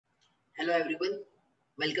Hello everyone,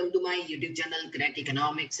 welcome to my YouTube channel Crack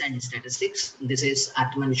Economics and Statistics. This is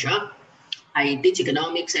Atman Shah. I teach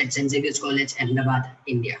economics at St. Xavier's College, Ahmedabad,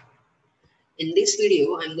 India. In this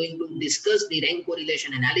video, I'm going to discuss the rank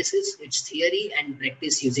correlation analysis, its theory and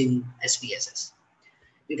practice using SPSS.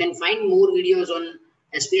 You can find more videos on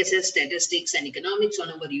SPSS, statistics and economics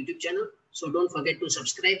on our YouTube channel. So don't forget to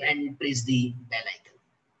subscribe and press the bell icon.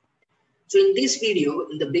 So in this video,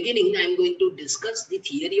 in the beginning, I'm going to discuss the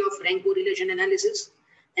theory of rank correlation analysis,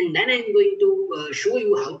 and then I'm going to show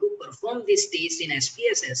you how to perform this test in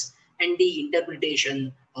SPSS and the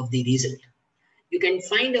interpretation of the result. You can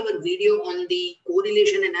find our video on the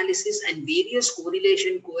correlation analysis and various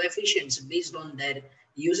correlation coefficients based on their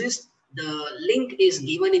uses. The link is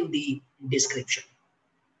given in the description.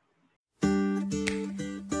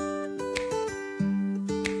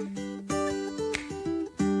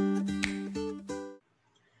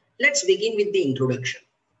 Let's begin with the introduction.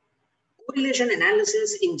 Correlation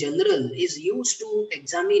analysis in general is used to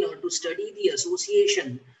examine or to study the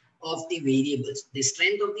association of the variables, the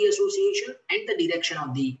strength of the association and the direction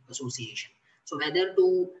of the association. So whether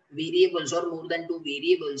two variables or more than two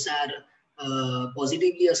variables are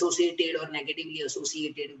positively associated or negatively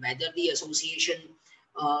associated, whether the association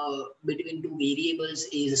between two variables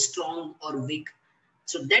is strong or weak.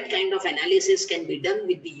 So that kind of analysis can be done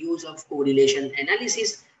with the use of correlation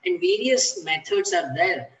analysis, and various methods are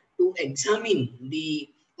there to examine the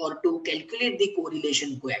or to calculate the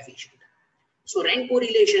correlation coefficient. So rank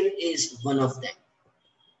correlation is one of them.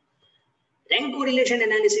 Rank correlation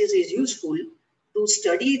analysis is useful to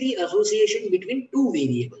study the association between two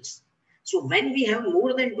variables. So when we have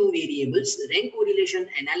more than two variables, rank correlation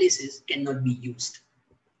analysis cannot be used.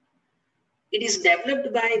 It is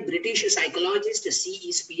developed by British psychologist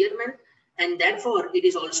C.E. Spearman, and therefore it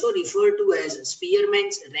is also referred to as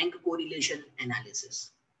Spearman's rank correlation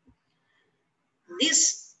analysis.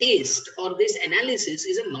 This test or this analysis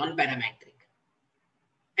is a non-parametric,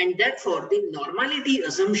 and therefore the normality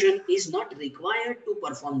assumption is not required to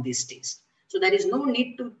perform this test. So there is no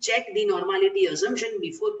need to check the normality assumption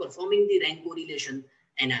before performing the rank correlation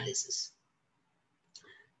analysis.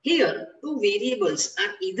 Here, two variables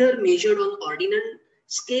are either measured on ordinal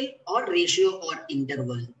scale or ratio or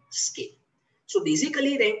interval scale. So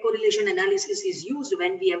basically, rank correlation analysis is used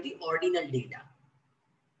when we have the ordinal data.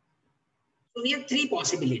 So we have three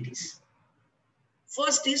possibilities.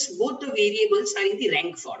 First is both the variables are in the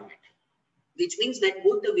rank format, which means that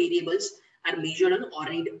both the variables are measured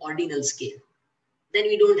on ordinal scale. Then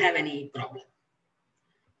we don't have any problem.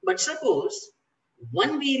 But suppose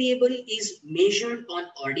one variable is measured on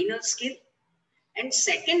ordinal scale and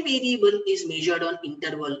second variable is measured on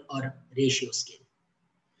interval or ratio scale.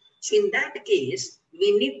 So in that case,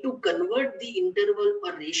 we need to convert the interval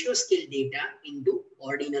or ratio scale data into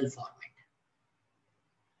ordinal format.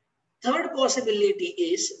 Third possibility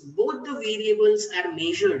is both the variables are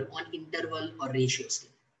measured on interval or ratio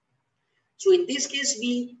scale. So in this case,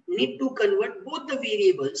 we need to convert both the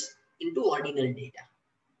variables into ordinal data.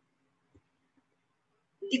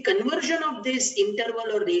 The conversion of this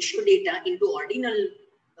interval or ratio data into ordinal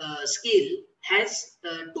scale has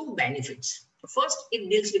two benefits. First, it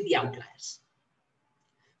deals with the outliers.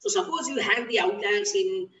 So suppose you have the outliers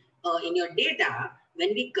in your data.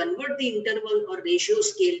 When we convert the interval or ratio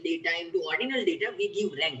scale data into ordinal data, we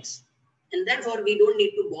give ranks, and therefore we don't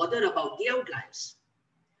need to bother about the outliers.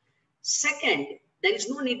 Second, there is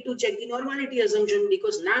no need to check the normality assumption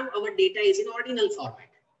because now our data is in ordinal format.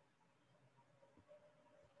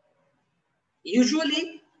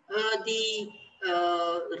 Usually, the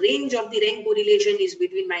range of the rank correlation is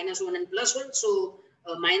between -1 and +1. So,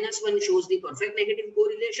 -1 shows the perfect negative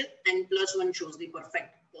correlation and +1 shows the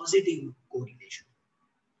perfect positive correlation.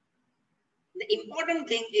 The important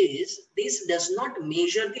thing is this does not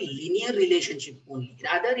measure the linear relationship only.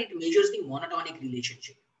 Rather, it measures the monotonic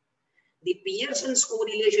relationship. The Pearson's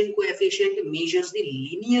correlation coefficient measures the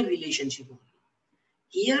linear relationship only.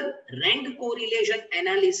 Here, rank correlation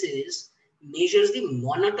analysis measures the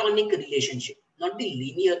monotonic relationship, not the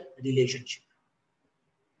linear relationship.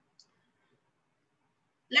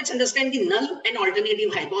 Let's understand the null and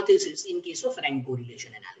alternative hypothesis in case of rank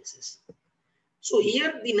correlation analysis. So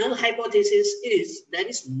here the null hypothesis is there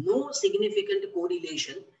is no significant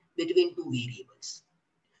correlation between two variables.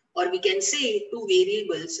 Or we can say two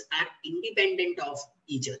variables are independent of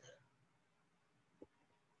each other.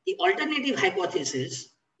 The alternative hypothesis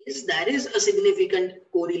is there is a significant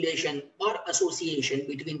correlation or association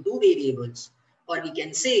between two variables, or we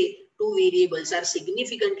can say two variables are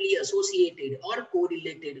significantly associated or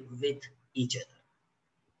correlated with each other.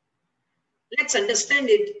 Let's understand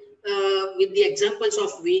it with the examples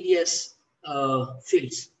of various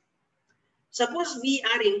fields. Suppose we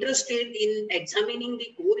are interested in examining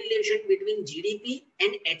the correlation between GDP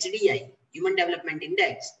and HDI, Human Development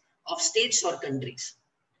Index, of states or countries.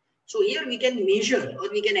 So here we can measure or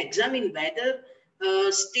we can examine whether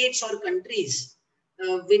states or countries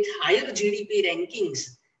with higher GDP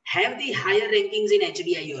rankings have the higher rankings in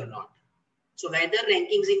HDI or not. So whether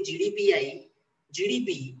rankings in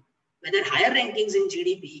GDP, whether higher rankings in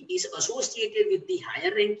GDP is associated with the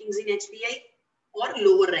higher rankings in HDI or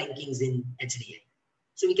lower rankings in HDI.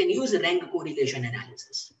 So we can use rank correlation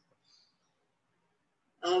analysis.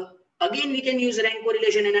 Again, we can use rank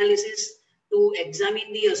correlation analysis to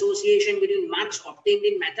examine the association between marks obtained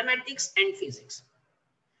in mathematics and physics.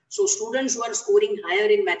 So students who are scoring higher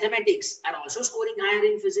in mathematics are also scoring higher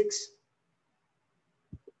in physics.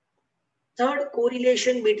 Third,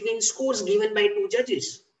 correlation between scores given by two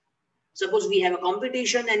judges. Suppose we have a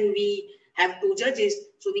competition and we have two judges,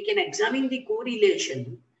 so we can examine the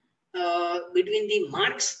correlation between the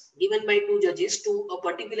marks given by two judges to a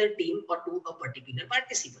particular team or to a particular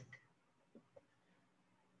participant.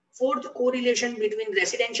 Fourth, correlation between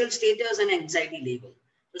residential status and anxiety level.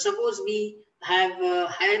 So suppose we have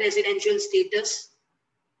higher residential status,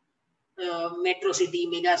 metro city,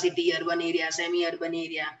 mega city, urban area, semi-urban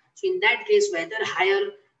area. So in that case, whether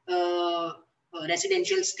higher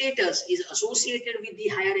residential status is associated with the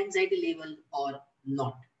higher anxiety level or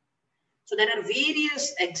not. So there are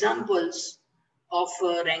various examples of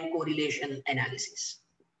rank correlation analysis.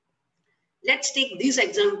 Let's take this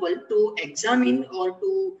example to examine or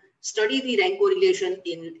to study the rank correlation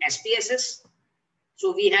in SPSS.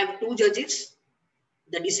 So we have two judges,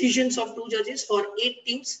 the decisions of two judges for 8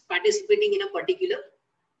 teams participating in a particular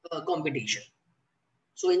competition.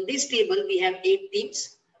 So in this table, we have 8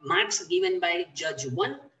 teams, marks given by judge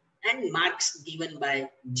 1 and marks given by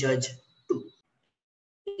judge 2.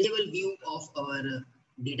 Variable view of our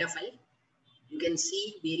data file. You can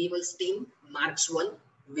see variables team marks 1,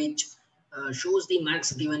 which shows the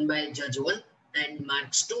marks given by judge 1, and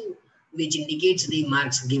marks 2, which indicates the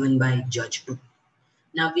marks given by judge 2.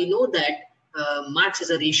 Now we know that marks is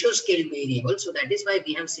a ratio scale variable, so that is why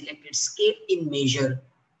we have selected scale in measure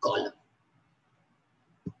column.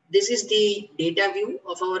 This is the data view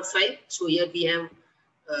of our file. So here we have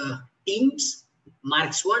teams,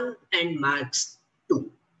 marks 1 and marks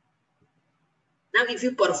 2. Now, if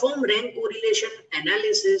you perform rank correlation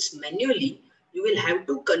analysis manually, you will have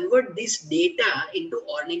to convert this data into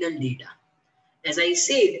ordinal data. As I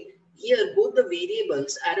said, here both the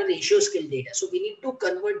variables are a ratio scale data. So we need to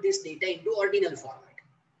convert this data into ordinal format.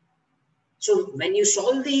 So when you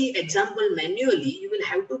solve the example manually, you will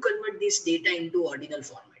have to convert this data into ordinal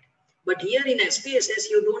format. But here in SPSS,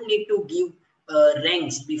 you don't need to give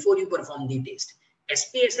ranks before you perform the test.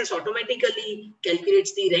 SPSS automatically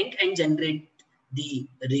calculates the rank and generates the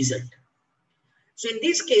result. So in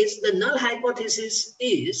this case, the null hypothesis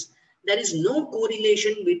is there is no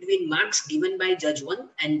correlation between marks given by judge 1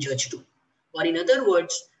 and judge 2. Or in other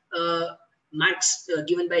words, marks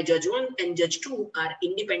given by judge 1 and judge 2 are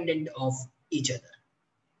independent of each other.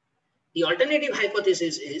 The alternative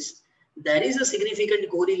hypothesis is there is a significant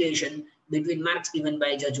correlation between marks given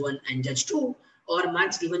by judge 1 and judge 2, or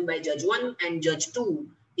marks given by judge 1 and judge 2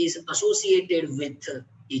 is associated with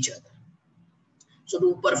each other. So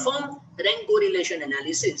to perform rank correlation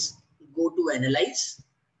analysis, go to analyze,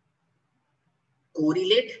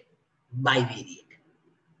 correlate, bivariate.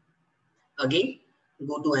 Again,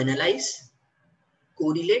 go to analyze,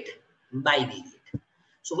 correlate, bivariate.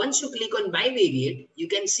 So once you click on bivariate, you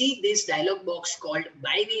can see this dialog box called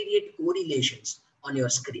bivariate correlations on your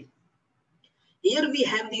screen. Here we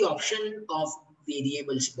have the option of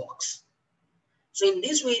variables box. So in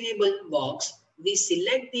this variable box, we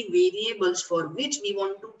select the variables for which we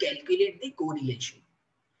want to calculate the correlation.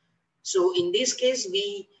 So in this case,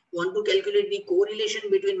 we want to calculate the correlation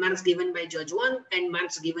between marks given by judge 1 and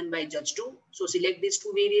marks given by judge 2. So select these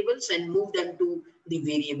two variables and move them to the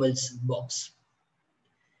variables box.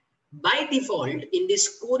 By default, in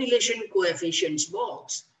this correlation coefficients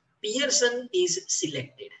box, Pearson is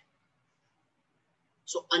selected.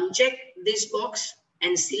 So uncheck this box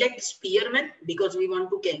and select Spearman because we want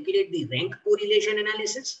to calculate the rank correlation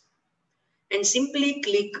analysis, and simply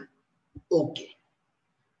click OK.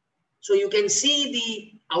 So you can see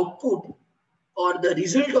the output or the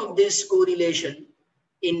result of this correlation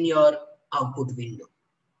in your output window.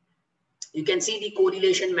 You can see the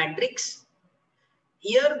correlation matrix.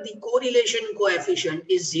 Here the correlation coefficient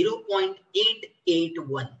is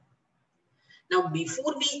 0.881. Now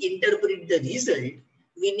before we interpret the result,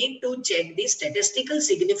 we need to check the statistical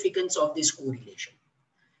significance of this correlation.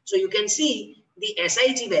 So you can see the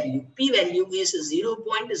SIG value, P value is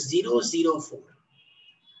 0.004.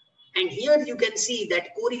 And here you can see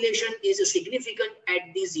that correlation is significant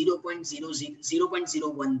at the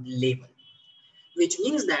 0.01 level, which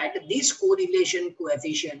means that this correlation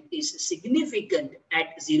coefficient is significant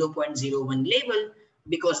at 0.01 level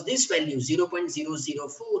because this value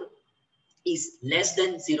 0.004 is less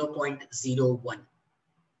than 0.01.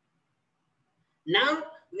 Now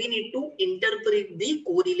we need to interpret the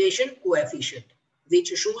correlation coefficient, which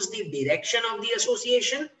shows the direction of the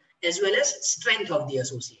association as well as strength of the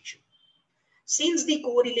association. Since the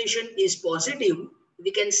correlation is positive,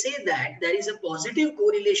 we can say that there is a positive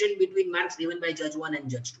correlation between marks given by judge 1 and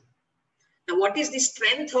judge 2. Now, what is the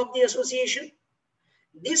strength of the association?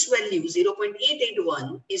 This value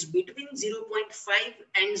 0.881 is between 0.5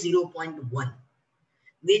 and 0.1,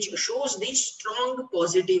 which shows the strong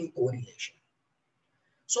positive correlation.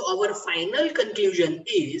 So our final conclusion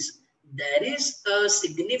is there is a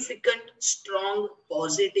significant strong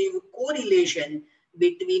positive correlation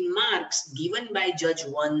between marks given by judge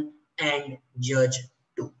 1 and judge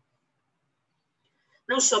 2.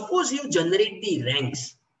 Now suppose you generate the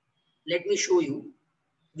ranks. Let me show you.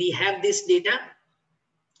 We have this data.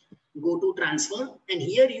 Go to transform and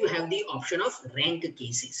here you have the option of rank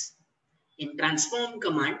cases. In transform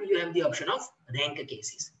command you have the option of rank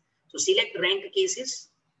cases. So select rank cases.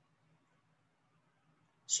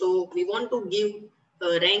 So we want to give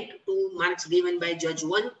a rank to marks given by judge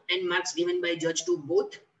 1 and marks given by judge 2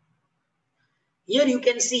 both. Here you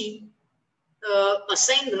can see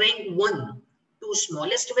assign rank 1 to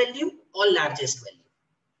smallest value or largest value.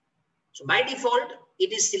 So by default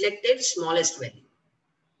it is selected smallest value,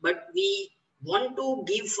 but we want to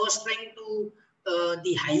give first rank to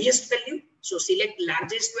the highest value. So select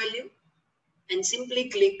largest value and simply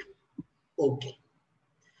click OK.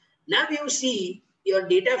 Now you see your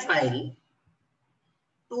data file,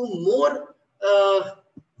 2 more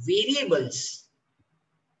variables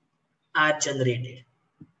are generated.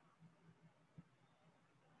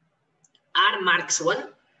 R marks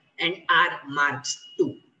 1 and R marks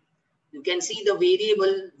 2. You can see the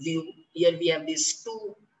variable view. Here we have these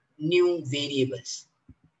 2 new variables.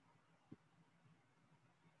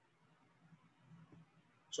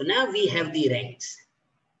 So now we have the ranks.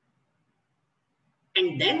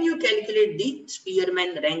 And then you calculate the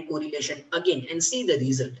Spearman rank correlation again and see the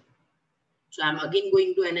result. So I'm again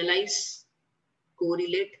going to analyze,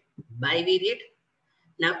 correlate, bivariate.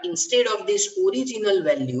 Now instead of these original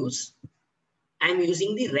values, I'm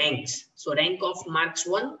using the ranks. So rank of marks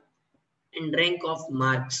 1 and rank of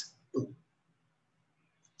marks 2.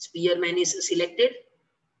 Spearman is selected.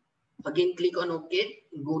 Again click on OK.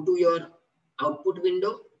 Go to your output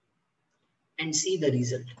window and see the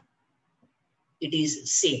result. It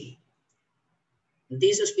is same.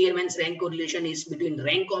 This Spearman's rank correlation is between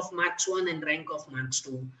rank of marks 1 and rank of marks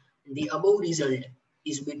 2. And the above result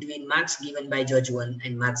is between marks given by judge 1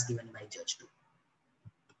 and marks given by judge 2.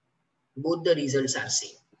 Both the results are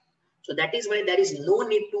same. So that is why there is no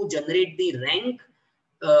need to generate the rank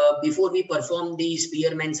before we perform the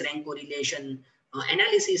Spearman's rank correlation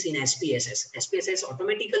analysis in SPSS. SPSS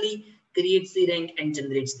automatically creates the rank and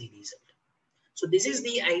generates the result. So this is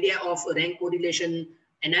the idea of rank correlation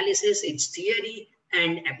analysis, its theory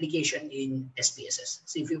and application in SPSS.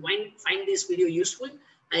 So if you find this video useful,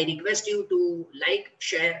 I request you to like,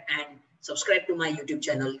 share and subscribe to my YouTube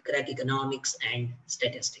channel, Crack Economics and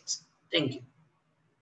Statistics. Thank you.